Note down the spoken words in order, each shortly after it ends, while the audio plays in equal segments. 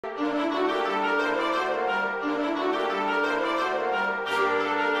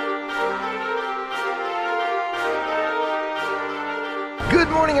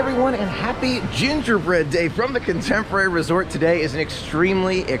morning, everyone, and happy Gingerbread Day from the Contemporary Resort. Today is an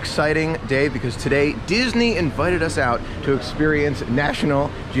extremely exciting day because today Disney invited us out to experience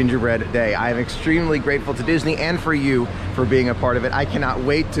National Gingerbread Day. I am extremely grateful to Disney and for you for being a part of it. I cannot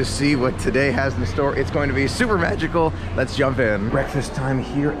wait to see what today has in store. It's going to be super magical. Let's jump in. Breakfast time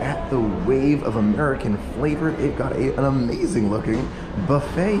here at the Wave of American Flavor. They've got an amazing looking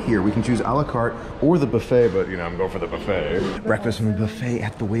buffet here. We can choose a la carte or the buffet, but you know, I'm going for the buffet. Breakfast from the buffet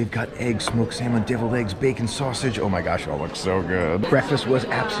at the Wave got eggs, smoked salmon, deviled eggs, bacon, sausage. Oh my gosh, it all looks so good. Breakfast was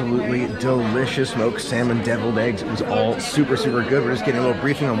absolutely delicious. Smoked salmon, deviled eggs. It was all super, super good. We're just getting a little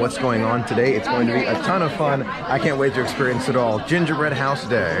briefing on what's going on today. It's going to be a ton of fun. I can't wait to experience it all. Gingerbread House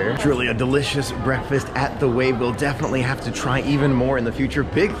Day. Truly a delicious breakfast at the Wave. We'll definitely have to try even more in the future.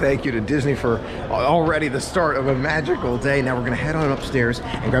 Big thank you to Disney for already the start of a magical day. Now we're going to head on upstairs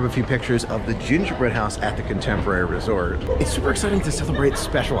and grab a few pictures of the Gingerbread House at the Contemporary Resort. It's super exciting to celebrate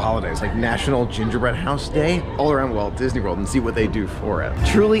special holidays like National Gingerbread House Day all around Walt Disney World and see what they do for it.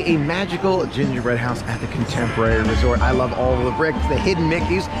 Truly a magical gingerbread house at the Contemporary Resort. I love all of the bricks, the hidden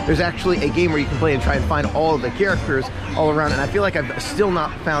Mickeys. There's actually a game where you can play and try and find all of the characters all around, and I feel like I've still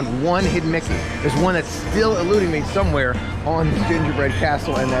not found one hidden Mickey. There's one that's still eluding me somewhere on Gingerbread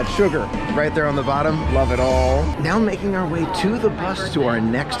Castle, and that sugar right there on the bottom. Love it all. Now making our way to the bus to our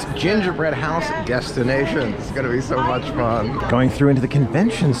next Gingerbread House destination. It's gonna be so much fun. Going through into the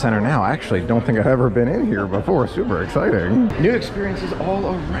convention center now. I actually don't think I've ever been in here before. Super exciting. New experiences all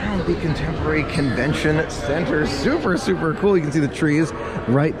around the Contemporary Convention Center. Super, super cool. You can see the trees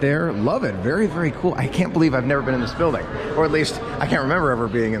right there. Love it. Very, very cool. I can't believe I've never been in this building, or at least I can't remember ever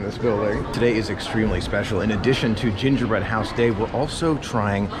being in this building. Today is extremely special. In addition to Gingerbread House Day, we're also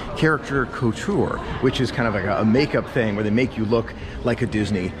trying Character Couture, which is kind of like a makeup thing where they make you look like a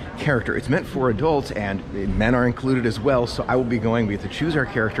Disney character. It's meant for adults, and men are included as well, so I will be going. We have to choose our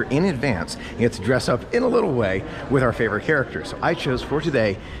character in advance and get to dress up in a little way with our favorite characters. So I chose for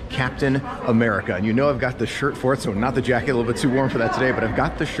today Captain America, and you know I've got the shirt for it, so not the jacket, a little bit too warm for that today, but I've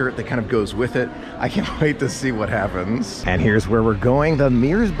got the shirt that kind of goes with it. I can't wait to see what happens. And here's where we're going, the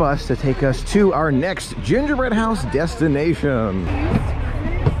Mears bus to take us to our next Gingerbread House destination.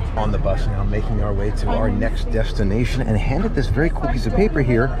 On the bus now, making our way to our next destination, and handed this very cool piece of paper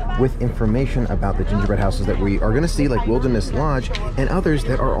here with information about the gingerbread houses that we are going to see, like Wilderness Lodge and others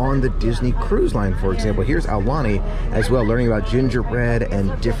that are on the Disney Cruise Line, for example. Here's Aulani as well, learning about gingerbread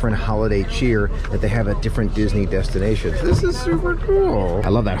and different holiday cheer that they have at different Disney destinations. This is super cool. I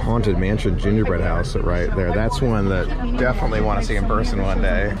love that Haunted Mansion gingerbread house right there. That's one that definitely want to see in person one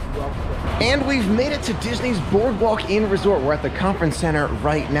day. And we've made it to Disney's Boardwalk Inn Resort. We're at the conference center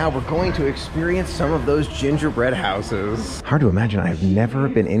right now. We're going to experience some of those gingerbread houses. Hard to imagine. I have never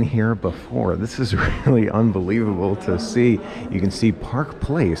been in here before. This is really unbelievable to see. You can see Park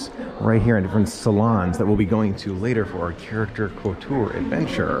Place right here and different salons that we'll be going to later for our Character Couture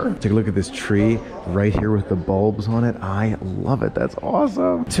adventure. Take a look at this tree right here with the bulbs on it. I love it. That's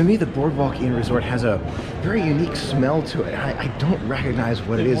awesome. To me, the Boardwalk Inn Resort has a very unique smell to it. I don't recognize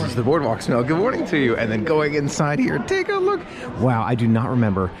what it is. It's the boardwalk smell. Good morning to you. And then going inside here, take a look. Wow, I do not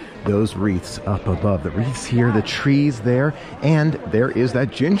remember those wreaths up above. The wreaths here, the trees there, and there is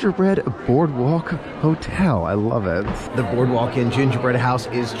that Gingerbread Boardwalk Hotel. I love it. The Boardwalk Inn Gingerbread House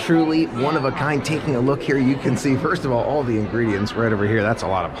is truly one of a kind. Taking a look here, you can see, first of all the ingredients right over here. That's a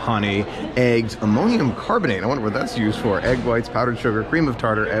lot of honey, eggs, ammonium carbonate. I wonder what that's used for. Egg whites, powdered sugar, cream of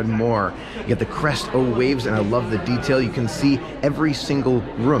tartar, and more. You get the Crest O Waves, and I love the detail. You can see every single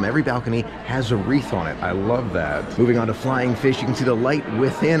room, every balcony has a wreath on it. I love that. Moving on to Flying Fish, you can see the light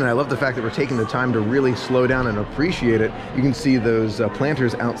within, and I love the fact that we're taking the time to really slow down and appreciate it. You can see those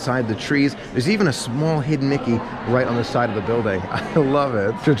planters outside the trees. There's even a small hidden Mickey right on the side of the building. I love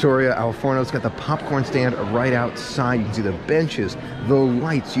it. Trattoria Al Forno's got the popcorn stand right outside. You can see the benches, the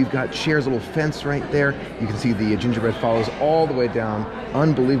lights. You've got chairs, a little fence right there. You can see the gingerbread follows all the way down.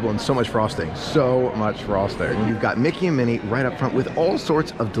 Unbelievable, and so much frosting. So much frosting. You've got Mickey and Minnie right up front with all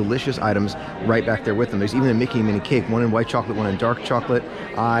sorts of delicious items right back there with them. There's even a Mickey and Minnie cake, one in white chocolate, one in dark chocolate.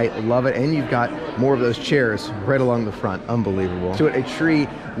 I love it. And you've got more of those chairs right along the front. Unbelievable. So a tree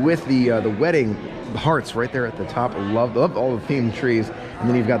with the wedding hearts right there at the top. Love all the themed trees. And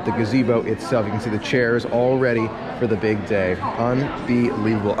then you've got the gazebo itself. You can see the chairs all ready for the big day.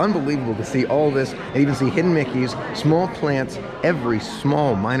 Unbelievable. Unbelievable to see all this and even see hidden Mickeys, small plants, every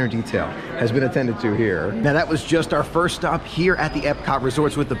small minor detail has been attended to here. Now that was just our first stop here at the Epcot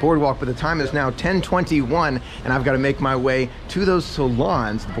Resorts with the Boardwalk, but the time is now 10:21 and I've got to make my way to those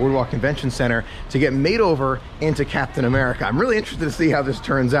salons, the Boardwalk Convention Center, to get made over into Captain America. I'm really interested to see how this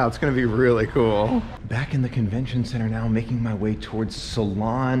turns out. It's going to be really cool. Back in the convention center now, making my way towards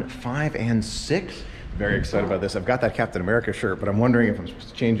Salon 5 and 6. Very excited about this. I've got that Captain America shirt, but I'm wondering if I'm supposed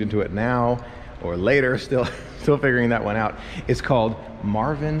to change into it now or later. Still figuring that one out. It's called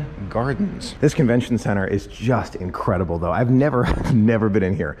Marvin Gardens. This convention center is just incredible though. I've never been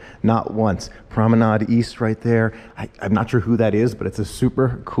in here, not once. Promenade East right there. I'm not sure who that is, but it's a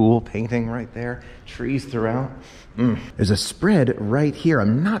super cool painting right there. Trees throughout. There's a spread right here.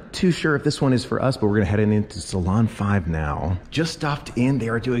 I'm not too sure if this one is for us, but we're gonna head into Salon 5 now. Just stopped in. They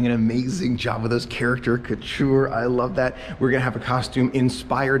are doing an amazing job with those character couture. I love that. We're gonna have a costume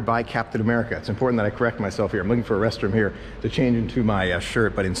inspired by Captain America. It's important that I correct myself here. I'm looking for a restroom here to change into my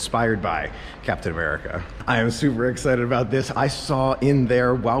shirt, but inspired by Captain America. I am super excited about this. I saw in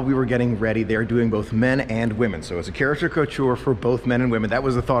there while we were getting ready, they're doing both men and women. So it's a character couture for both men and women. That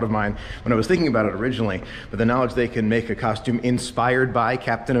was a thought of mine when I was thinking about it originally, but the knowledge they can make a costume inspired by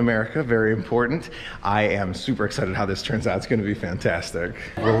Captain America, very important. I am super excited how this turns out. It's gonna be fantastic.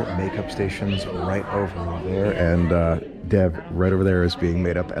 Little makeup stations right over there, and Dev right over there is being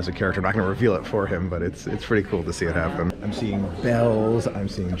made up as a character. I'm not gonna reveal it for him, but it's pretty cool to see it happen. I'm seeing Bells, I'm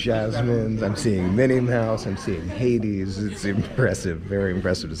seeing Jasmine's, I'm seeing Minnie Mouse, I'm seeing Hades. It's impressive, very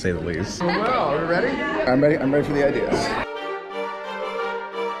impressive to say the least. Well, are we ready? I'm ready for the ideas.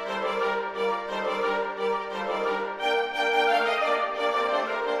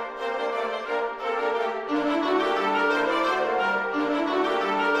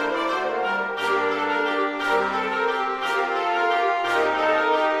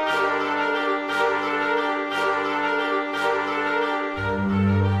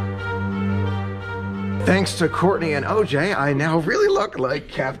 Thanks to Courtney and OJ, I now really look like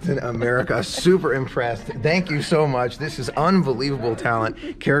Captain America. Super impressed. Thank you so much. This is unbelievable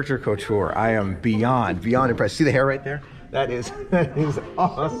talent. Character couture. I am beyond impressed. See the hair right there? That is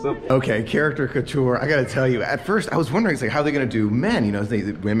awesome. Okay, character couture. I gotta tell you, at first I was wondering, it's like, how are they gonna do men? You know,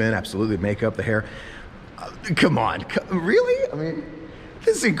 women, absolutely, makeup, the hair. Come on, really? I mean,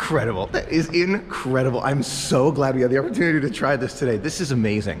 this is incredible. That is incredible. I'm so glad we had the opportunity to try this today. This is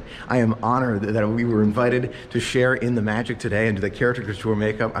amazing. I am honored that we were invited to share in the magic today and do the character couture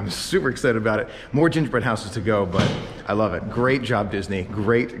makeup. I'm super excited about it. More gingerbread houses to go, but I love it. Great job, Disney.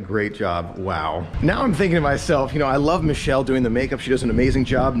 Great job. Wow. Now I'm thinking to myself, you know, I love Michelle doing the makeup. She does an amazing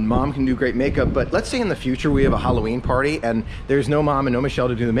job, and Mom can do great makeup, but let's say in the future we have a Halloween party and there's no Mom and no Michelle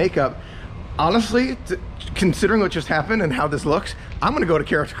to do the makeup. Honestly, considering what just happened and how this looks, I'm gonna go to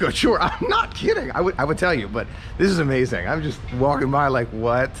character couture. I'm not kidding. I would tell you, but this is amazing. I'm just walking by like,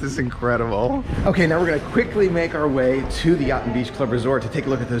 what? This is incredible. Okay, now we're gonna quickly make our way to the Yacht and Beach Club Resort to take a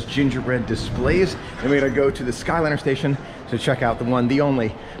look at those gingerbread displays. And we're gonna go to the Skyliner station to check out the one, the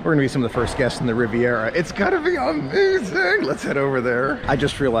only. We're gonna be some of the first guests in the Riviera. It's gotta be amazing. Let's head over there. I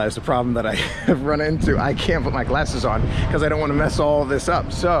just realized the problem that I have run into. I can't put my glasses on because I don't wanna mess all this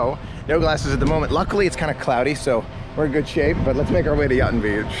up. So, no glasses at the moment. Luckily, it's kind of cloudy, so we're in good shape, but let's make our way to Yacht and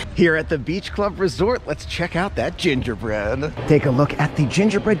Beach. Here at the Beach Club Resort, let's check out that gingerbread. Take a look at the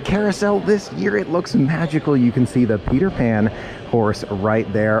gingerbread carousel this year. It looks magical. You can see the Peter Pan horse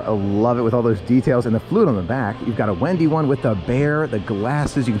right there. I love it with all those details and the flute on the back. You've got a Wendy one with the bear, the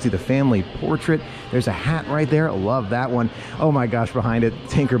glasses. You can see the family portrait. There's a hat right there. I love that one. Oh my gosh, behind it,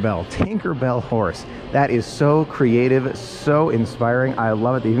 Tinkerbell horse. That is so creative, so inspiring. I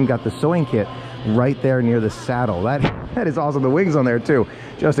love it. They even got the sewing kit right there near the saddle. That is awesome. The wings on there too,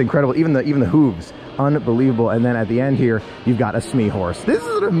 just incredible. Even the hooves, unbelievable. And then at the end here, you've got a Smee horse. This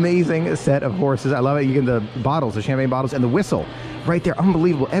is an amazing set of horses. I love it. You get the bottles, the champagne bottles, and the whistle right there.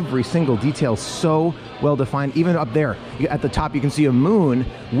 Unbelievable. Every single detail so well defined. Even up there at the top, you can see a moon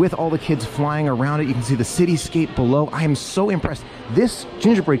with all the kids flying around it. You can see the cityscape below. I am so impressed. This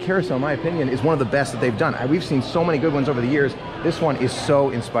gingerbread carousel, in my opinion, is one of the best that they've done. We've seen so many good ones over the years. This one is so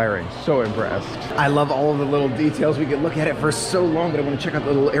inspiring. So impressed. I love all of the little details. We could look at it for so long, but I want to check out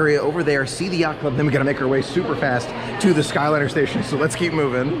the little area over there, see the yacht club, then we got to make our way super fast to the Skyliner station. So let's keep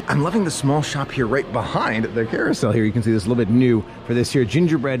moving. I'm loving the small shop here right behind the carousel here. You can see this little bit new for this here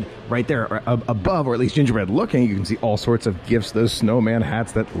gingerbread right there above, or at least gingerbread looking. You can see all sorts of gifts, those snowman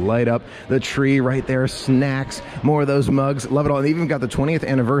hats that light up, the tree right there, snacks, more of those mugs. Love it all. And they even got the 20th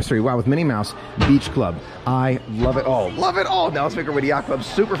anniversary, wow, with Minnie Mouse Beach Club. I love it all. Love it all. Now let's make our way to Yacht Club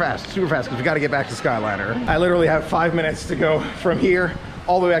super fast, because we got to get back to Skyliner. I literally have 5 minutes to go from here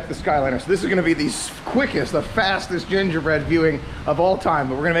all the way back to the Skyliner. So this is gonna be the quickest, the fastest gingerbread viewing of all time,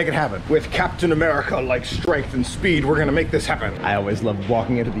 but we're gonna make it happen. With Captain America like strength and speed, we're gonna make this happen. I always love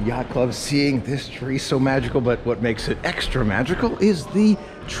walking into the Yacht Club, seeing this tree so magical, but what makes it extra magical is the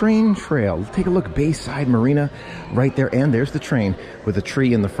train trail. Take a look, Bayside Marina right there, and there's the train with a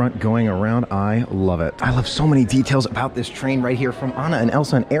tree in the front going around. I love it. I love so many details about this train right here, from Anna and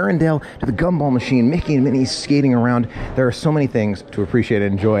Elsa and Arendelle to the gumball machine, Mickey and Minnie skating around. There are so many things to appreciate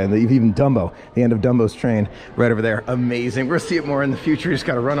and enjoy, and even Dumbo, the end of Dumbo's train right over there. Amazing. We'll see it more in the future. You just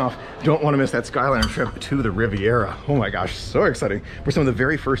got to run off. Don't want to miss that Skyliner trip to the Riviera. Oh my gosh, so exciting. We're some of the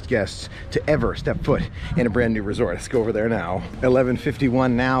very first guests to ever step foot in a brand new resort. Let's go over there now.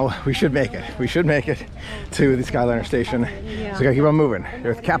 11:51 now. We should make it. We should make it to the Skyliner station. Yeah. So we gotta keep on moving.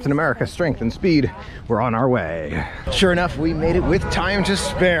 With Captain America strength and speed, we're on our way. Sure enough, we made it with time to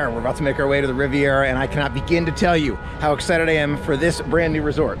spare. We're about to make our way to the Riviera, and I cannot begin to tell you how excited I am for this brand new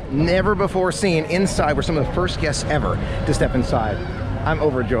resort. Never before seen inside. We're some of the first guests ever to step inside. I'm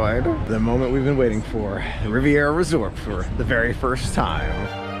overjoyed. The moment we've been waiting for, the Riviera Resort for the very first time.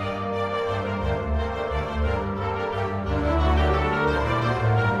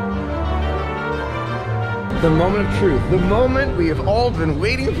 The moment of truth, the moment we have all been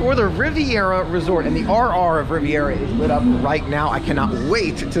waiting for, the Riviera Resort. And the RR of Riviera is lit up right now. I cannot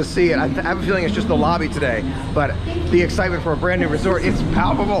wait to see it. I have a feeling it's just the lobby today, but the excitement for a brand new resort, it's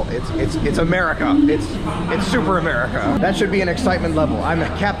palpable. It's America. It's super America. That should be an excitement level. I'm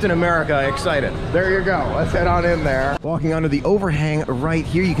Captain America excited. There you go. Let's head on in there. Walking onto the overhang right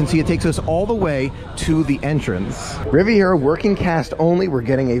here, you can see it takes us all the way to the entrance. Riviera working cast only. We're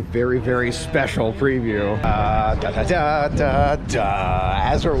getting a very, very special preview. As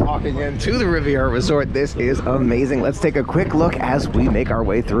we're walking into the Riviera Resort, this is amazing. Let's take a quick look as we make our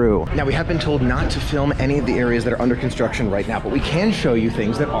way through. Now, we have been told not to film any of the areas that are under construction right now, but we can show you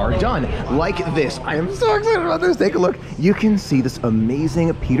things that are done, like this. I am so excited about this. Take a look. You can see this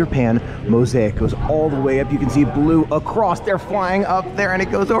amazing Peter Pan mosaic. It goes all the way up. You can see blue across. They're flying up there, and it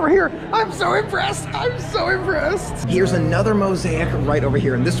goes over here. I'm so impressed. I'm so impressed. Here's another mosaic right over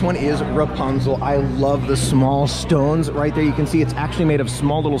here, and this one is Rapunzel. I love the small stones right there. You can see it's actually made of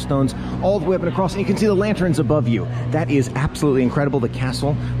small little stones all the way up and across, and you can see the lanterns above you. That is absolutely incredible. The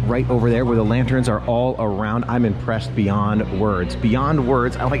castle right over there where the lanterns are all around. I'm impressed beyond words. Beyond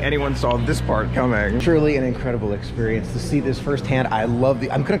words. I don't think anyone saw this part coming. Truly an incredible experience to see this firsthand. I love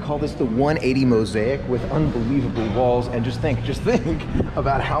I'm gonna call this the 180 mosaic with unbelievable walls, and just think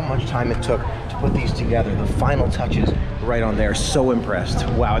about how much time it took to put these together. The final touches right on there. So impressed.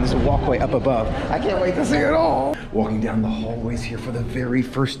 Wow, and this is a walkway up above. I can't wait to see it all. Walking down the hallways here for the very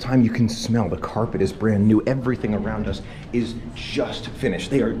first time, you can smell the carpet is brand new. Everything around us is just finished.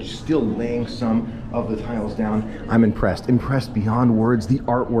 They are still laying some of the tiles down. I'm impressed. Impressed beyond words. The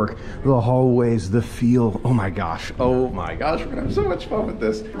artwork, the hallways, the feel. Oh my gosh. Oh my gosh. We're gonna have so much fun with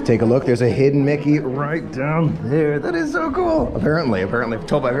this. Take a look. There's a hidden Mickey right down there. That is so cool. Apparently,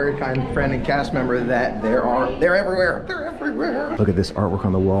 told by a very kind friend and cast member that they're everywhere. They're everywhere. Look at this artwork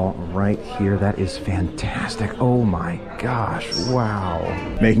on the wall right here. That is fantastic. Oh my gosh. Wow.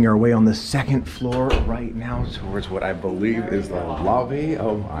 Making our way on the second floor right now towards what I believe is the lobby.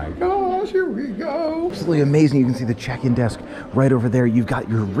 Oh my gosh. Here we go. Absolutely amazing. You can see the check-in desk right over there. You've got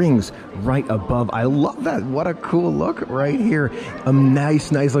your rings right above. I love that. What a cool look right here. A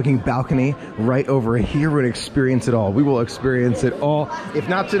nice looking balcony right over here. We're gonna experience it all. We will experience it all. If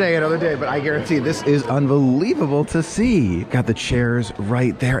not today, another day, but I guarantee this is unbelievable to see. Got the chairs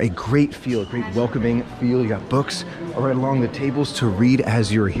right there. A great feel, a great welcoming feel. You got books right along the tables to read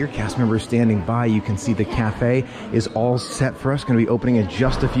as you're here. Cast members standing by. You can see the cafe is all set for us. Going to be opening in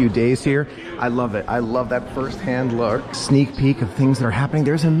just a few days here. I love it. I love that first-hand look. Sneak peek of things that are happening.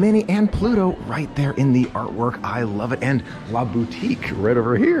 There's a Minnie and Pluto right there in the artwork. I love it. And La Boutique right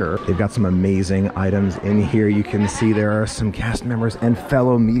over here. They've got some amazing items in here. You can see there are some cast members and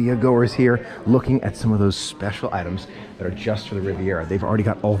fellow media goers here looking at some of those special items that are just for the Riviera. They've already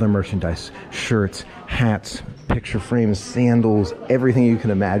got all their merchandise, shirts, hats, picture frames, sandals, everything you can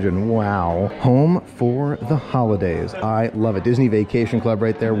imagine. Wow. Home for the holidays. I love it. Disney Vacation Club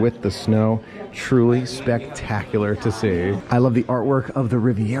right there with the snow. Truly spectacular to see. I love the artwork of the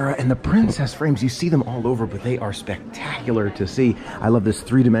Riviera and the princess frames. You see them all over, but they are spectacular to see. I love this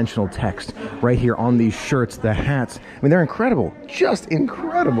three-dimensional text right here on these shirts, the hats. I mean, they're incredible, just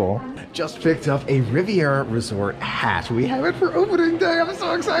incredible. Just picked up a Riviera Resort hat. We have it for opening day. I'm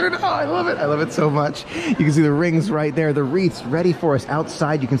so excited. Oh, I love it. I love it so much. You can see the rings right there, the wreaths ready for us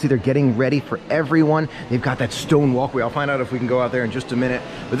outside. You can see they're getting ready for everyone. They've got that stone walkway. I'll find out if we can go out there in just a minute.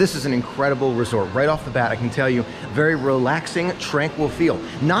 But this is an incredible resort. Right off the bat, I can tell you, very relaxing, tranquil feel.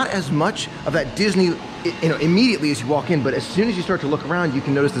 Not as much of that Disney, you know, immediately as you walk in, but as soon as you start to look around, you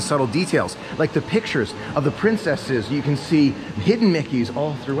can notice the subtle details, like the pictures of the princesses. You can see hidden Mickeys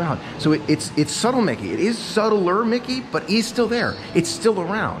all throughout. So it's subtle Mickey. It is subtler Mickey, but he's still there. It's still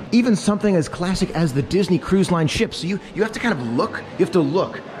around. Even something as classic as the Disney Cruise Line ships. So you have to kind of look. You have to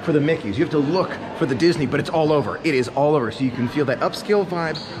look for the Mickeys. You have to look for the Disney, but it's all over. It is all over. So you can feel that upscale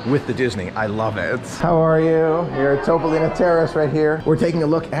vibe with the Disney. I love it. How are you? Here at Topolina Terrace right here. We're taking a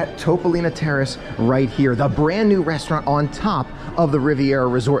look at Topolina Terrace right here, the brand new restaurant on top of the Riviera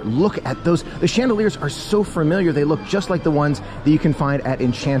Resort. Look at those. The chandeliers are so familiar. They look just like the ones that you can find at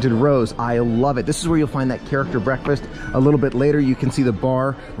Enchanted Rose. I love it. This is where you'll find that character breakfast. A little bit later, you can see the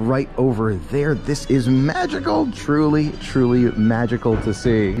bar right over there. This is magical. Truly, truly magical to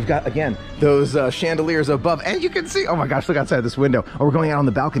see. You've got, again, those chandeliers above, and you can see, oh my gosh, look outside this window. Oh, we're going out on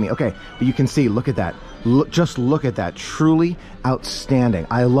the balcony. Okay, but you can see, look at that. Just look at that. Truly outstanding.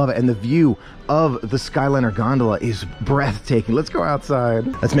 I love it. And the view of the Skyliner gondola is breathtaking. Let's go outside.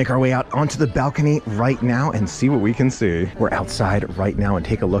 Let's make our way out onto the balcony right now and see what we can see. We're outside right now and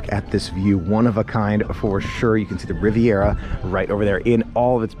take a look at this view. One of a kind for sure. You can see the Riviera right over there in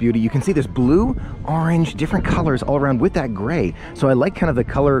all of its beauty. You can see there's blue, orange, different colors all around with that gray. So I like kind of the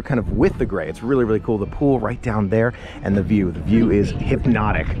color kind of with the gray. It's really, really cool. The pool right down there and the view. The view is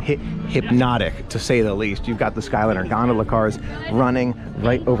hypnotic. Hypnotic, to say the least. You've got the Skyliner gondola cars running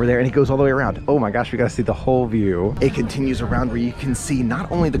right over there, and it goes all the way around. Oh my gosh, we gotta see the whole view. It continues around where you can see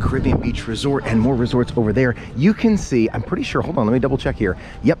not only the Caribbean Beach Resort and more resorts over there, you can see, I'm pretty sure, hold on, let me double check here.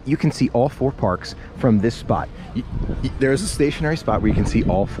 Yep, you can see all 4 parks from this spot. There's a stationary spot where you can see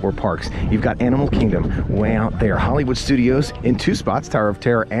all 4 parks. You've got Animal Kingdom way out there, Hollywood Studios in 2 spots, Tower of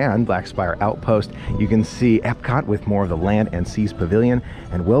Terror and Black Spire Outpost. You can see Epcot with more of the Land and Seas Pavilion,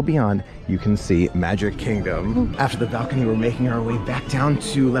 and well beyond, you can see Magic Kingdom. After the balcony, we're making our way back down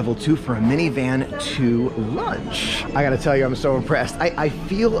to level 2 for a minivan to lunch. I gotta tell you, I'm so impressed. I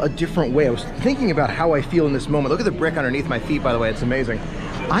feel a different way. I was thinking about how I feel in this moment. Look at the brick underneath my feet, by the way, it's amazing.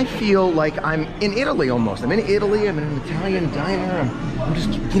 I feel like I'm in Italy almost. I'm in Italy, I'm in an Italian diner. I'm just,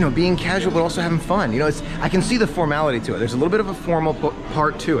 you know, being casual, but also having fun. You know, I can see the formality to it. There's a little bit of a formal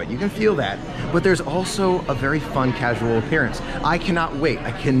part to it. You can feel that, but there's also a very fun, casual appearance. I cannot wait.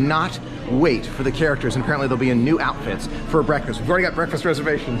 I cannot wait for the characters, and apparently there'll be in new outfits for breakfast. We've already got breakfast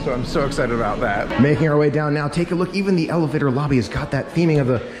reservations, so I'm so excited about that. Making our way down now, take a look. Even the elevator lobby has got that theming of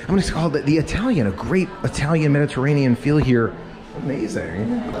the, I'm gonna call it the Italian, a great Italian Mediterranean feel here.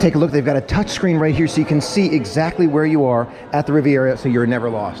 Amazing. Take a look, they've got a touch screen right here so you can see exactly where you are at the Riviera, so you're never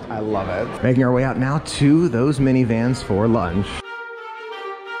lost. I love it. Making our way out now to those minivans for lunch.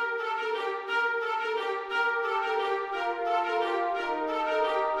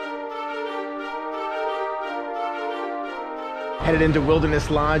 Headed into Wilderness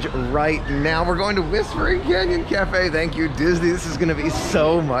Lodge right now. We're going to Whispering Canyon Cafe. Thank you, Disney. This is gonna be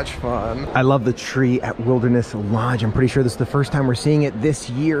so much fun. I love the tree at Wilderness Lodge. I'm pretty sure this is the first time we're seeing it this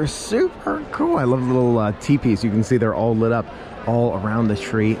year. Super cool. I love the little teepees. You can see they're all lit up all around the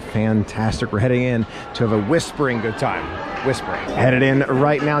tree. Fantastic. We're heading in to have a whispering good time. Whispering. Headed in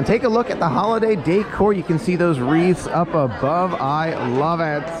right now and take a look at the holiday decor. You can see those wreaths up above. I love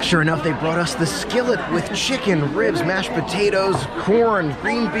it. Sure enough, they brought us the skillet with chicken, ribs, mashed potatoes, corn,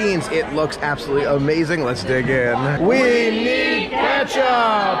 green beans. It looks absolutely amazing. Let's dig in. We need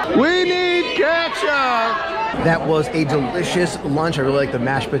ketchup! We need ketchup! That was a delicious lunch. I really like the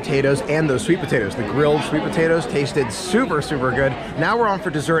mashed potatoes and those sweet potatoes. The grilled sweet potatoes tasted super, super good. Now we're on for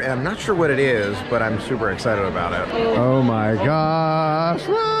dessert, and I'm not sure what it is, but I'm super excited about it. Oh my gosh.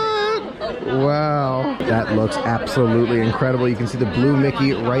 What? Wow. That looks absolutely incredible. You can see the blue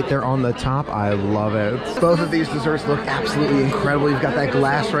Mickey right there on the top. I love it. Both of these desserts look absolutely incredible. You've got that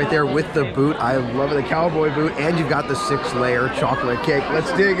glass right there with the boot. I love it, the cowboy boot, and you've got the 6-layer chocolate cake.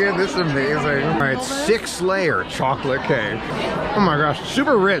 Let's dig in. This is amazing. All right, 6-layer chocolate cake. Oh my gosh,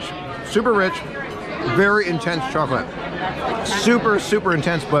 super rich, very intense chocolate. Super, super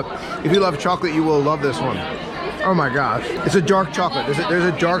intense, but if you love chocolate, you will love this one. Oh my gosh. It's a dark chocolate. There's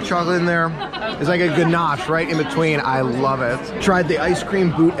a dark chocolate in there. It's like a ganache right in between. I love it. Tried the ice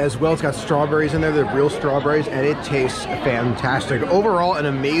cream boot as well. It's got strawberries in there. They're real strawberries and it tastes fantastic. Overall, an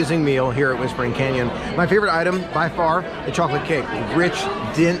amazing meal here at Whispering Canyon. My favorite item by far, the chocolate cake. Rich,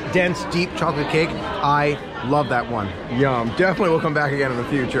 dense, deep chocolate cake. I love that one. Yum. Definitely will come back again in the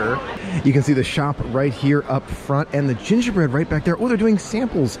future. You can see the shop right here up front and the gingerbread right back there. Oh, they're doing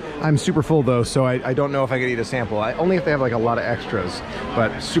samples. I'm super full though, so I don't know if I could eat a sample. Only if they have like a lot of extras,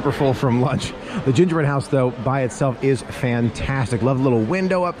 but super full from lunch. The gingerbread house though, by itself is fantastic. Love the little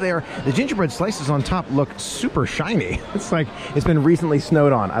window up there. The gingerbread slices on top look super shiny. It's like it's been recently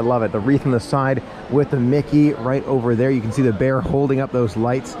snowed on. I love it. The wreath on the side with the Mickey right over there. You can see the bear holding up those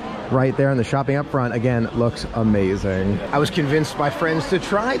lights right there, and the shopping up front again looks amazing. I was convinced by friends to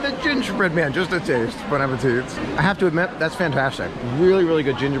try the gingerbread man, just a taste. Bon appetit. I have to admit, that's fantastic. Really, really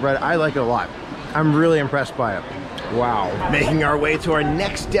good gingerbread. I like it a lot. I'm really impressed by it. Wow. Making our way to our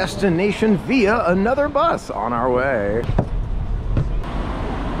next destination via another bus on our way.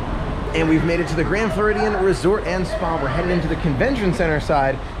 And we've made it to the Grand Floridian Resort and Spa. We're headed into the convention center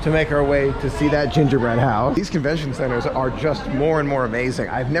side to make our way to see that gingerbread house. These convention centers are just more and more amazing.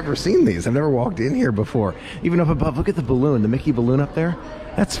 I've never seen these. I've never walked in here before. Even up above, look at the balloon, the Mickey balloon up there.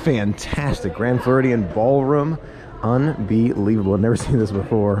 That's fantastic. Grand Floridian Ballroom. Unbelievable. I've never seen this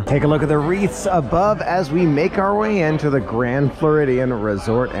before. Take a look at the wreaths above as we make our way into the Grand Floridian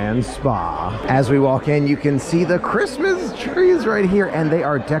Resort and Spa. As we walk in, you can see the Christmas trees right here, and they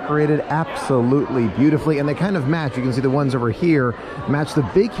are decorated absolutely beautifully, and they kind of match. You can see the ones over here match the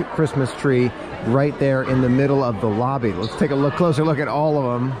big Christmas tree right there in the middle of the lobby. Let's take a closer look at all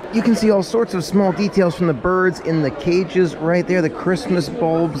of them. You can see all sorts of small details from the birds in the cages right there. The Christmas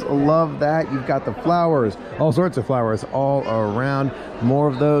bulbs, love that. You've got the flowers, all sorts of flowers all around. More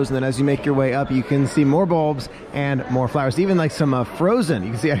of those, and then as you make your way up, you can see more bulbs and more flowers. Even like some frozen, you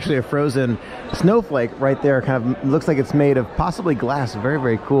can see actually a frozen snowflake right there. Kind of looks like it's made of possibly glass. Very,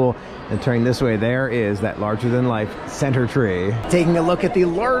 very cool. And turning this way, there is that larger-than-life center tree. Taking a look at the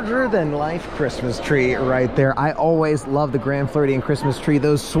larger-than-life Christmas tree right there. I always love the Grand Floridian Christmas tree.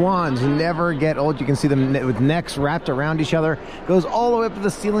 Those swans never get old. You can see them with necks wrapped around each other. Goes all the way up to the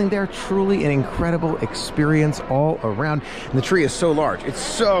ceiling there. Truly an incredible experience all around. And the tree is so large. It's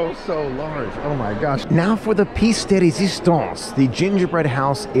so large. Oh my gosh. Now for the piece de resistance, the gingerbread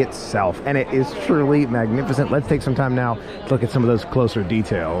house itself. And it is truly magnificent. Let's take some time now to look at some of those closer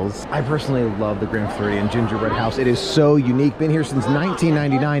details. I personally love the Grand Floridian gingerbread house. It is so unique. Been here since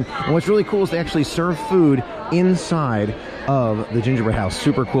 1999. And what's really cool is they actually serve food inside of the gingerbread house.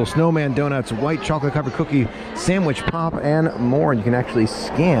 Super cool. Snowman donuts, white chocolate covered cookie, sandwich pop, and more. And you can actually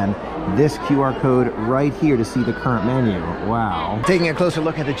scan this QR code right here to see the current menu. Wow. Taking a closer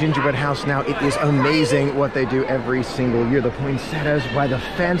look at the gingerbread house now, it is amazing what they do every single year. The poinsettias by the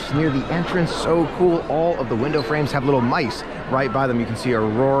fence near the entrance, so cool. All of the window frames have little mice right by them. You can see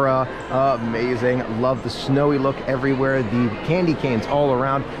Aurora, amazing. Love the snowy look everywhere. The candy canes all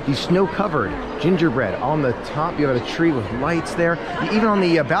around. The snow-covered gingerbread on the top. You have a tree with lights there. Even on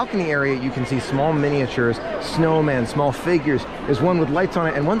the balcony area, you can see small miniatures, snowman, small figures. There's one with lights on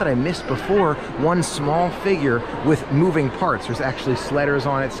it, and one that I missed before, one small figure with moving parts. There's actually sledders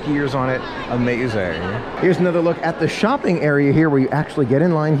on it, skiers on it. Amazing. Here's another look at the shopping area here, where you actually get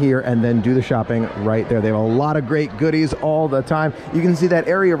in line here and then do the shopping right there. They have a lot of great goodies all the time. You can see that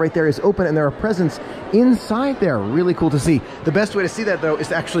area right there is open, and there are presents inside there. Really cool to see. The best way to see that though is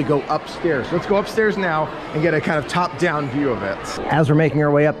to actually go upstairs. Let's go upstairs now and get a kind of top-down view of it. As we're making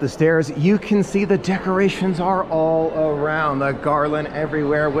our way up the stairs, you can see the decorations are all around. The garland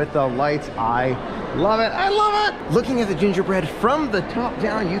everywhere with the lights. I love it. I love it. Looking at the gingerbread from the top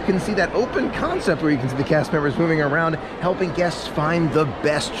down, you can see that open concept where you can see the cast members moving around, helping guests find the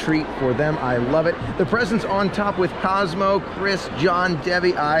best treat for them. I love it. The presents on top with Cosmo, Chris, John,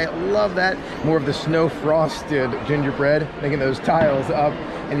 Debbie. I love that. More of the snow frosted gingerbread, making those tiles up,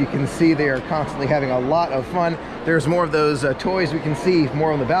 and you can see they are constantly having a lot of fun. There's more of those toys we can see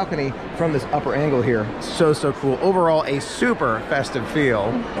more on the balcony from this upper angle here. So cool. Overall, a super festive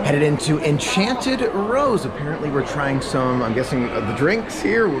feel. Headed into Enchanted Rose. Apparently we're trying some, I'm guessing, the drinks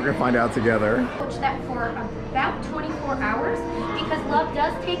here. We're gonna find out together. Watch that for about 24 hours because love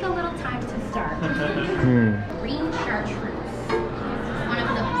does take a little time to start. Green chartreuse. One of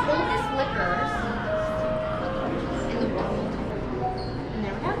the coldest liquors in the world. And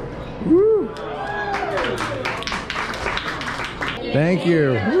there we go. Woo. Thank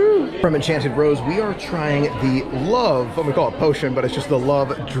you. Woo. From Enchanted Rose, we are trying the Love, what we call it potion, but it's just the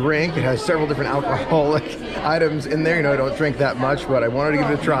Love drink. It has several different alcoholic items in there. You know, I don't drink that much, but I wanted to give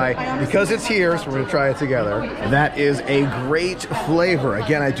it a try because it's here, so we're gonna try it together. That is a great flavor.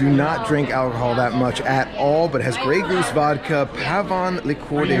 Again, I do not drink alcohol that much at all, but it has Grey Goose vodka, Pavon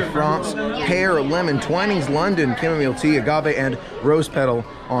Liqueur de France, pear, lemon, Twinings London, chamomile tea, agave, and rose petal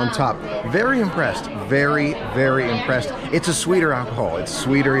on top. Very impressed. Very, very impressed. It's a sweeter alcohol. It's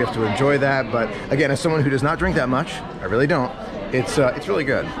sweeter. You have to enjoy that. But again, as someone who does not drink that much, I really don't. It's really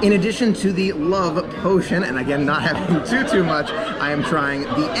good. In addition to the Love potion, and again, not having too much, I am trying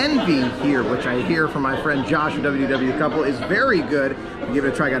the Envy here, which I hear from my friend Josh from WDW Couple is very good. I'll give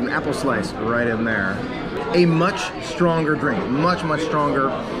it a try. Got an apple slice right in there. A much stronger drink. Much stronger.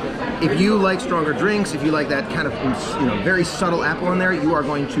 If you like stronger drinks, if you like that kind of, you know, very subtle apple in there, you are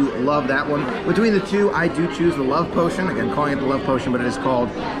going to love that one. Between the two, I do choose the Love potion. Again, calling it the Love potion, but it is called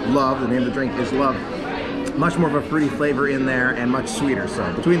Love. The name of the drink is Love. Much more of a fruity flavor in there and much sweeter.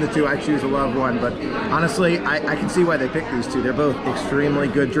 So between the two, I choose the Love one. But honestly, I can see why they picked these two. They're both extremely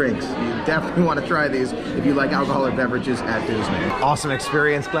good drinks. You definitely want to try these if you like alcoholic beverages at Disney. Awesome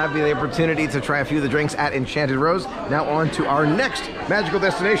experience. Glad we had the opportunity to try a few of the drinks at Enchanted Rose. Now on to our next magical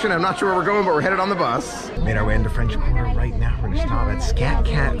destination. I'm not sure where we're going, but we're headed on the bus. Made our way into French Quarter right now. We're going to stop at Scat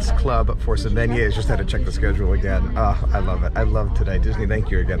Cat's Club for some beignets. Just had to check the schedule again. Oh, I love it. I love today. Disney,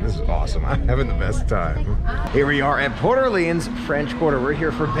 thank you again. This is awesome. I'm having the best time. Here we are at Port Orleans French Quarter. We're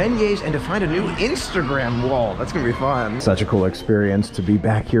here for beignets and to find a new Instagram wall. That's gonna be fun. Such a cool experience to be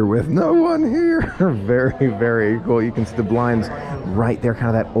back here with no one here. Very, very cool. You can see the blinds right there,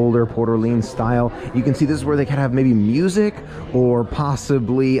 kind of that older Port Orleans style. You can see this is where they kind of have maybe music or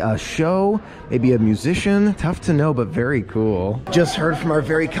possibly a show, maybe a musician. Tough to know, but very cool. Just heard from our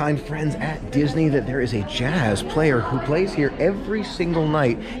very kind friends at Disney that there is a jazz player who plays here every single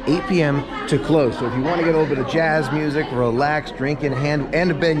night, 8 p.m. to close. So if you want to get a little bit of jazz music, relax, drink in hand,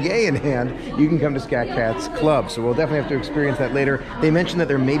 and a beignet in hand, you can come to Scat Cat's Club. So we'll definitely have to experience that later. They mentioned that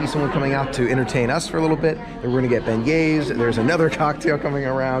there may be someone coming out to entertain us for a little bit. That we're going to get beignets. There's another cocktail coming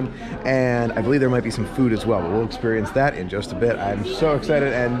around, and I believe there might be some food as well, but we'll experience that in just a bit. I'm so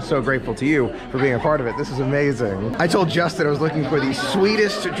excited and so grateful to you for being a part of it. This is amazing. I told Justin I was looking for the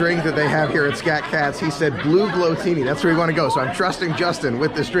sweetest drink that they have here at Scat Cat's. He said Blue Glotini. That's where we want to go. So I'm trusting Justin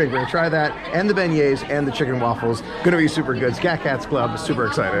with this drink. We're going to try that and the beignets and the chicken waffles. Gonna be super good. Scat Cat's Club, super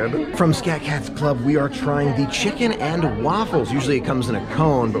excited. From Scat Cat's Club, we are trying the chicken and waffles. Usually it comes in a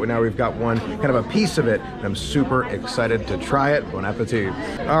cone, but now we've got one, kind of a piece of it. And I'm super excited to try it. Bon appetit.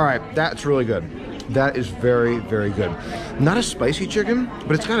 All right, that's really good. That is very, very good. Not a spicy chicken,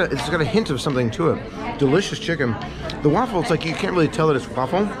 but it's got a hint of something to it. Delicious chicken. The waffle, it's like you can't really tell that it's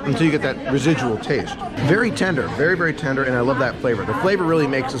waffle until you get that residual taste. Very tender, very, very tender, and I love that flavor. The flavor really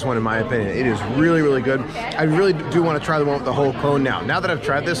makes this one, in my opinion. It is really, really good. I really do want to try the one with the whole cone now. Now that I've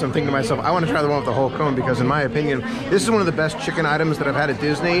tried this, I'm thinking to myself, I want to try the one with the whole cone because, in my opinion, this is one of the best chicken items that I've had at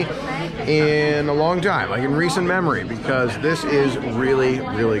Disney in a long time, like in recent memory, because this is really,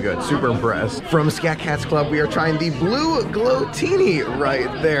 really good. Super impressed. From Scat Cat's Club, we are trying the Blue Glotini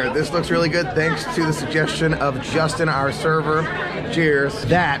right there. This looks really good thanks to the suggestion of Justin, our server. Cheers.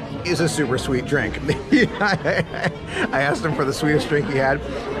 That is a super sweet drink. I asked him for the sweetest drink he had.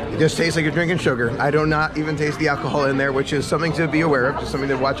 It just tastes like you're drinking sugar. I do not even taste the alcohol in there, which is something to be aware of, just something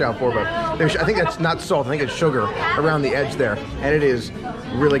to watch out for. But I think that's not salt. I think it's sugar around the edge there, and it is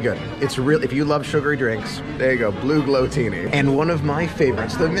really good. It's real. If you love sugary drinks, there you go, Blue Glotini. And one of my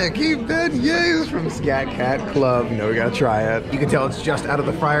favorites, the Mickey beignets from Scat Cat Club. You know, we gotta try it. You can tell it's just out of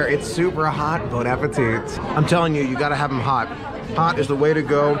the fryer. It's super hot. Bon appetit. I'm telling you, you gotta have them hot. Hot is the way to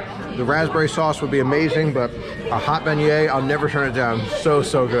go. The raspberry sauce would be amazing, but a hot beignet, I'll never turn it down. So,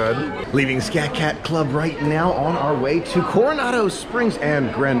 so good. Leaving Scat Cat Club right now on our way to Coronado Springs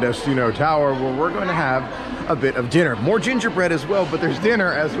and Gran Destino Tower, where we're going to have a bit of dinner. More gingerbread as well, but there's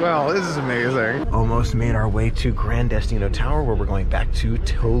dinner as well. This is amazing. Almost made our way to Gran Destino Tower, where we're going back to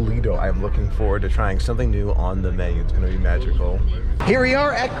Toledo. I'm looking forward to trying something new on the menu. It's going to be magical. Here we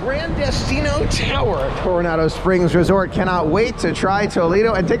are at Gran Destino Tower, Coronado Springs Resort. Cannot wait to try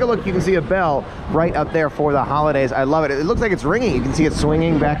Toledo. And take a look, you can see a bell right up there for the holidays. I love it. It looks like it's ringing. You can see it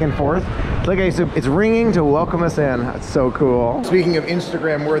swinging back and forth. Look, it's ringing to welcome us in. That's so cool. Speaking of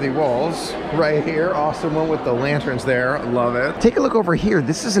Instagram-worthy walls, right here, awesome one with got the lanterns there. Love it. Take a look over here.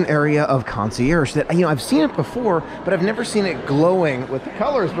 This is an area of concierge that, you know, I've seen it before, but I've never seen it glowing with the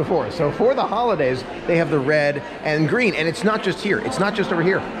colors before. So for the holidays, they have the red and green. And it's not just here. It's not just over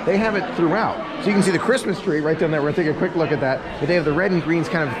here. They have it throughout. So you can see the Christmas tree right down there. We're going to take a quick look at that. But they have the red and greens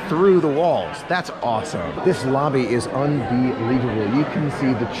kind of through the walls. That's awesome. This lobby is unbelievable. You can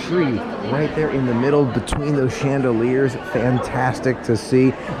see the tree right there in the middle between those chandeliers. Fantastic to see.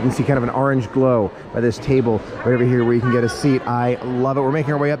 You can see kind of an orange glow by this table right over here where you can get a seat. I love it. We're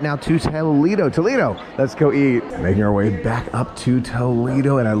making our way up now to Toledo. Toledo, let's go eat. Making our way back up to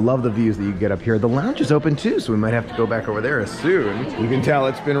Toledo, and I love the views that you get up here. The lounge is open too, so we might have to go back over there soon. You can tell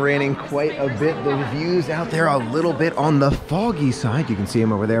it's been raining quite a bit. The views out there a little bit on the foggy side. You can see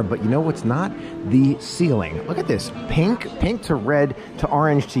them over there, but you know what's not? The ceiling. Look at this. Pink to red to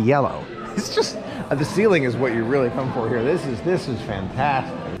orange to yellow. It's just, the ceiling is what you really come for here. This is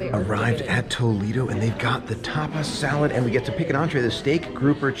fantastic. Arrived at Toledo, and they've got the tapas salad, and we get to pick an entree, the steak,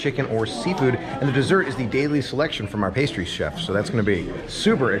 grouper, chicken, or seafood, and the dessert is the daily selection from our pastry chef, so that's going to be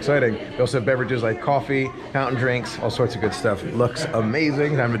super exciting. We also have beverages like coffee, fountain drinks, all sorts of good stuff. Looks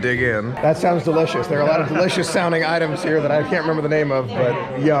amazing. Time to dig in. That sounds delicious. There are a lot of delicious sounding items here that I can't remember the name of,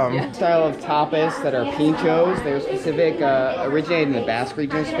 but yum. Style of tapas that are pinchos. They're specific, originated in the Basque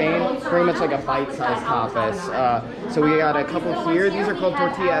region of Spain. Very much like a bite-sized tapas. So we got a couple here. These are called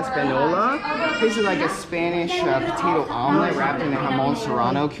tortilla espanola. This is like a Spanish potato omelet wrapped in a jamon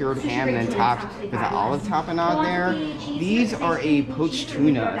serrano, cured ham, and then topped with an olive tapenade there. These are a poached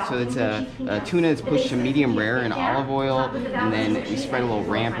tuna. So it's a tuna that's poached to medium rare in olive oil, and then we spread a little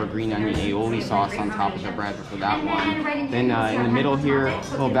ramp or green onion aioli sauce on top of the bread for that one. Then in the middle here, a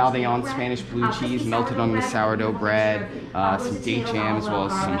little Valdeon Spanish blue cheese melted on the sourdough bread, some date jam as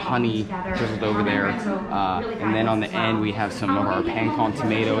well as some honey drizzled over there. And then on the end we have some of our pan con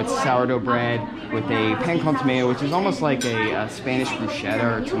tomato. It's sourdough bread with a pan con tomato, which is almost like a Spanish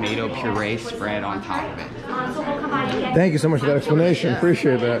bruschetta or tomato puree spread on top of it. Thank you so much for that explanation.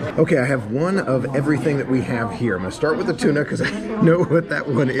 Appreciate that. Okay, I have one of everything that we have here. I'm going to start with the tuna because I know what that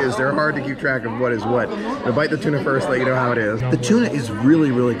one is. They're hard to keep track of what is what. I'm going to bite the tuna first, let you know how it is. The tuna is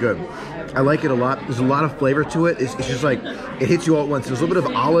really, really good. I like it a lot. There's a lot of flavor to it. It's just like, it hits you all at once. There's a little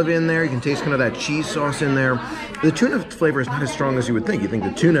bit of olive in there. You can taste kind of that cheese sauce in there. The tuna flavor is not as strong as you would think. You think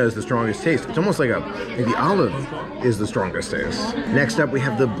the tuna is the strongest taste. It's almost like the olive is the strongest taste. Next up, we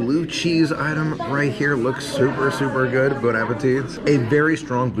have the blue cheese item right here. Looks super, super good. Bon appetit. A very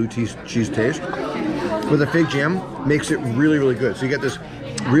strong blue cheese taste with a fig jam makes it really, really good. So you get this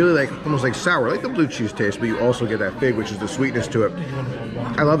really like, almost like sour, like the blue cheese taste, but you also get that fig, which is the sweetness to it.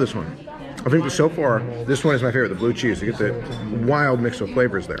 I love this one. I think so far, this one is my favorite, the blue cheese. You get the wild mix of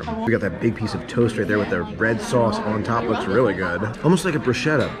flavors there. We got that big piece of toast right there with the red sauce on top. Looks really good. Almost like a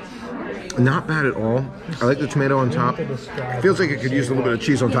bruschetta. Not bad at all. I like the tomato on top. Feels like it could use a little bit of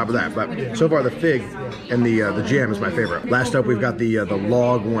cheese on top of that, but so far the fig and the jam is my favorite. Last up, we've got the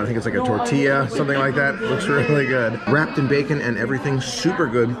log one. I think it's like a tortilla, something like that. Looks really good. Wrapped in bacon and everything, super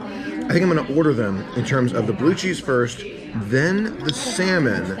good. I think I'm gonna order them in terms of the blue cheese first, then the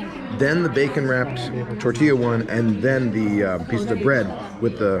salmon, then the bacon wrapped tortilla one, and then the pieces of bread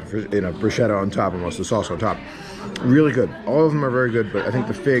with the bruschetta on top and most of the sauce on top. Really good. All of them are very good, but I think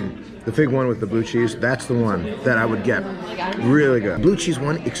the fig one with the blue cheese, that's the one that I would get. Really good. Blue cheese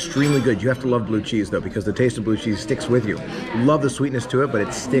one, extremely good. You have to love blue cheese though, because the taste of blue cheese sticks with you. Love the sweetness to it, but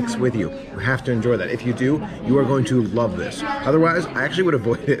it sticks with you. You have to enjoy that. If you do, you are going to love this. Otherwise, I actually would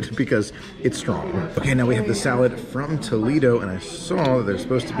avoid it because it's strong. Okay, now we have the salad from Toledo, and I saw that there's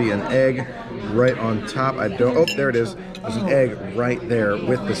supposed to be an egg right on top. Oh, there it is. There's an egg right there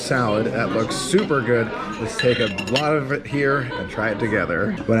with the salad. That looks super good. Let's take a lot of it here and try it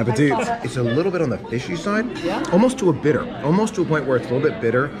together. Bon appetit. It's a little bit on the fishy side, almost to a bitter, almost to a point where it's a little bit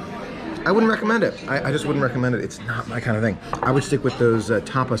bitter. I wouldn't recommend it. I just wouldn't recommend it. It's not my kind of thing. I would stick with those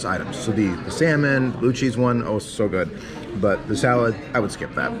tapas items. So the salmon, blue cheese one, oh, so good. But the salad, I would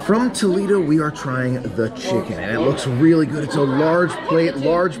skip that. From Toledo, we are trying the chicken, and it looks really good. It's a large plate,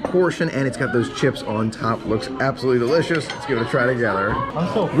 large portion, and it's got those chips on top. Looks absolutely delicious. Let's give it a try together.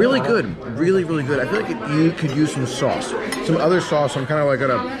 Really good, really, really good. I feel like you could use some sauce, some other sauce. I'm kind of like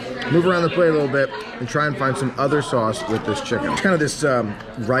gonna move around the plate a little bit and try and find some other sauce with this chicken. It's kind of this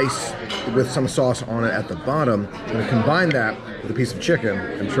rice with some sauce on it at the bottom. I'm gonna combine that with a piece of chicken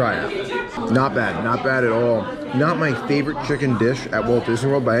and try it. Not bad at all. Not my favorite chicken dish at Walt Disney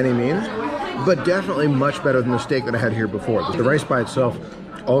World by any means, but definitely much better than the steak that I had here before. The rice by itself,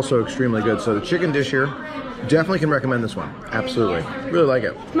 Also extremely good. So the chicken dish here, definitely can recommend this one. Absolutely. Really like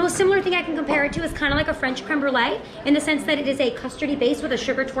it. Most similar thing I can compare it to is kind of like a French creme brulee in the sense that it is a custardy base with a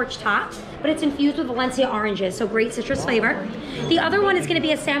sugar torch top, but it's infused with Valencia oranges, so great citrus flavor. The other one is going to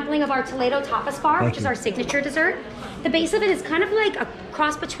be a sampling of our Toledo tapas bar, which is our signature dessert. The base of it is kind of like a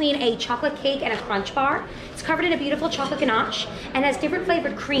cross between a chocolate cake and a crunch bar. It's covered in a beautiful chocolate ganache and has different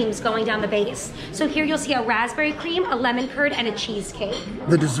flavored creams going down the base. So here you'll see a raspberry cream, a lemon curd, and a cheesecake.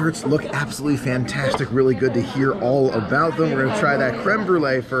 The desserts look absolutely fantastic. Really good to hear all about them. We're gonna try that creme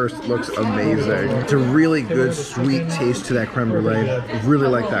brulee first. Looks amazing. It's a really good sweet taste to that creme brulee. Really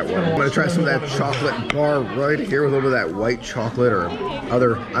like that one. I'm gonna try some of that chocolate bar right here with a little bit of that white chocolate or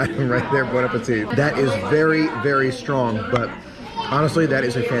other item right there. Bon appetit. That is very, very strong, but honestly, that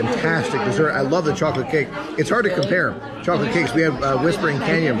is a fantastic dessert. I love the chocolate cake. It's hard to compare chocolate cakes. We have Whispering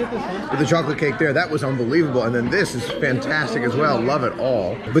Canyon with the chocolate cake there. That was unbelievable. And then this is fantastic as well. Love it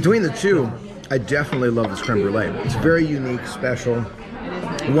all. Between the two, I definitely love this creme brulee. It's very unique, special.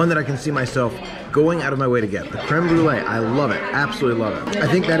 One that I can see myself going out of my way to get. The creme brulee, I love it, absolutely love it. I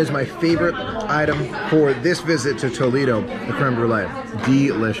think that is my favorite item for this visit to Toledo, the creme brulee.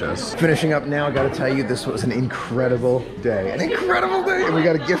 Delicious. Finishing up now, I gotta tell you, this was an incredible day. An incredible day! And we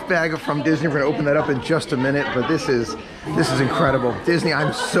got a gift bag from Disney. We're gonna open that up in just a minute, but this is incredible. Disney,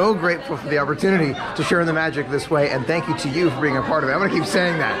 I'm so grateful for the opportunity to share in the magic this way, and thank you to you for being a part of it. I'm gonna keep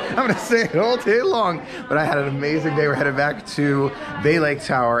saying that. I'm gonna say it all day long, but I had an amazing day. We're headed back to Bay Lake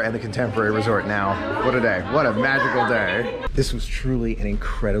Tower and the Contemporary Resort now. What a day. What a magical day. This was truly an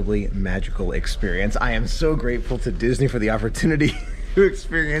incredibly magical experience. I am so grateful to Disney for the opportunity to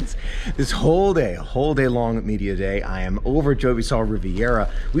experience this whole day, a whole day long media day. I am overjoyed. We saw Riviera.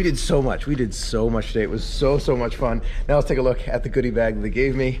 We did so much. We did so much today. It was so much fun. Now let's take a look at the goodie bag that they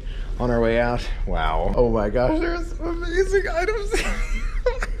gave me on our way out. Wow. Oh my gosh, there's amazing items.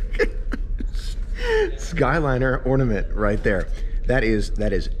 Skyliner ornament right there. That is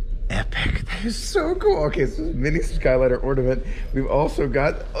epic. That is so cool. Okay, so mini Skyliner ornament. We've also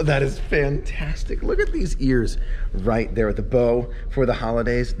got, oh, that is fantastic. Look at these ears right there with the bow for the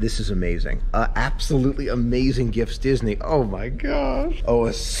holidays. This is amazing. Absolutely amazing gifts, Disney. Oh my gosh. Oh,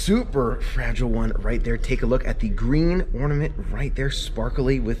 a super fragile one right there. Take a look at the green ornament right there,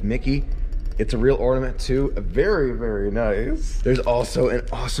 sparkly with Mickey. It's a real ornament too. Very, very nice. There's also an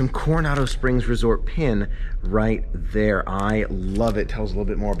awesome Coronado Springs Resort pin right there. I love it. Tells a little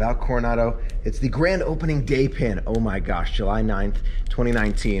bit more about Coronado. It's the grand opening day pin. Oh my gosh, July 9th,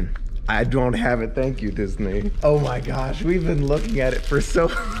 2019. I don't have it. Thank you, Disney. Oh my gosh, we've been looking at it for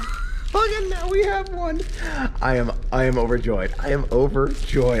so long and now we have one. I am overjoyed. I am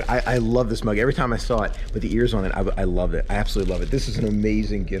overjoyed. I love this mug. Every time I saw it with the ears on it, I loved it. I absolutely love it. This is an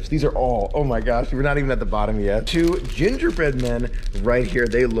amazing gift. These are all, oh my gosh, we're not even at the bottom yet. 2 gingerbread men right here.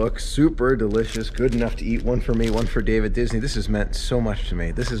 They look super delicious. Good enough to eat. One for me, one for David. Disney, this has meant so much to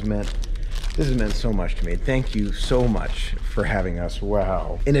me. This has meant so much to me. Thank you so much for having us.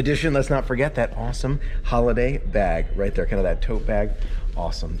 Wow. In addition, let's not forget that awesome holiday bag right there, kind of that tote bag.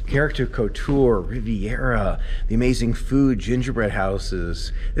 Awesome. Character Couture, Riviera, the amazing food, gingerbread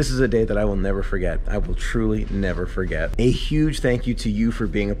houses. This is a day that I will never forget. I will truly never forget. A huge thank you to you for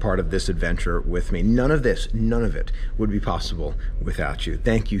being a part of this adventure with me. None of it would be possible without you.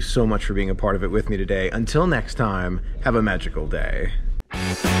 Thank you so much for being a part of it with me today. Until next time, have a magical day.